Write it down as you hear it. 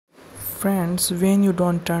Friends, when you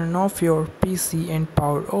don't turn off your PC and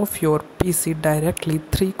power off your PC directly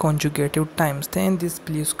 3 consecutive times, then this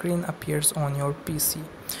blue screen appears on your PC.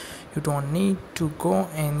 You don't need to go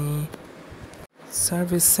any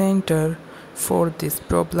service center for this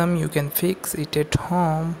problem. You can fix it at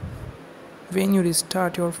home. When you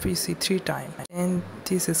restart your PC 3 times, then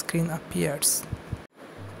this screen appears.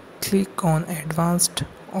 Click on Advanced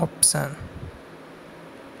option.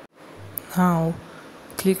 Now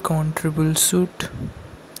click on Troubleshoot.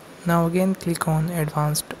 Now again click on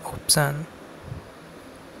Advanced option.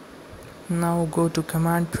 Now go to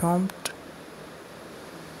Command Prompt.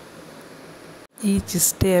 Each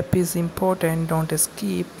step is important, don't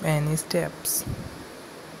skip any steps.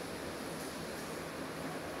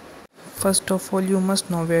 First of all, you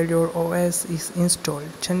must know where your OS is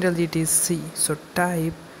installed. Generally it is C, so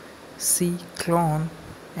type C clone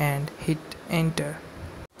and hit enter.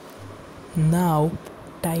 Now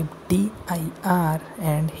type dir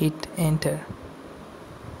and hit enter.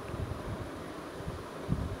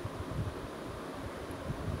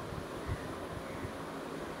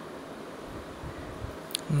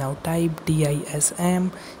 Now type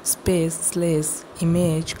dism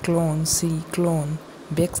 /image clone c clone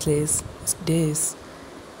 /dash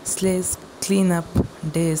 /cleanup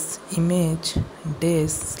 -image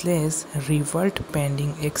 /revert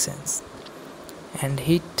pending actions and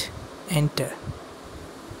hit enter.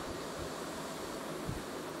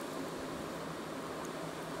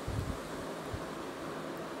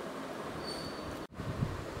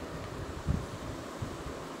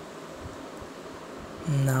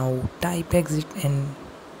 Now type exit and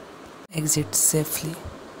exit safely.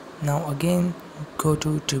 Now again go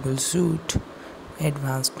to Troubleshoot,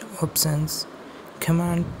 Advanced options,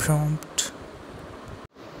 Command Prompt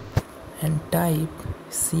and type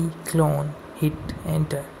C clone, hit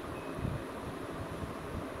enter.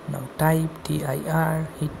 Now type dir,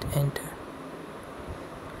 hit enter.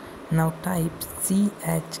 Now type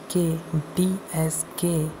chk dsk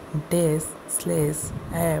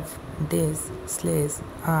 -f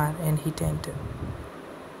 -r and hit enter.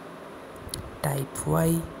 Type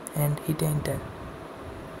y and hit enter.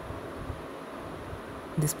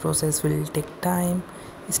 This process will take time.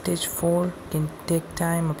 Stage 4 can take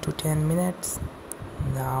time up to 10 minutes.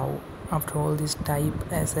 Now after all this, type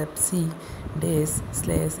sfc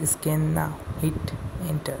 -scan now, hit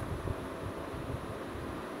enter.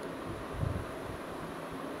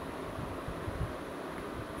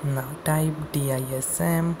 Now type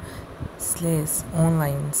dism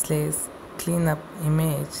 /online /cleanup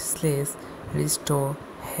image /restore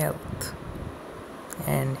health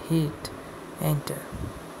and hit enter.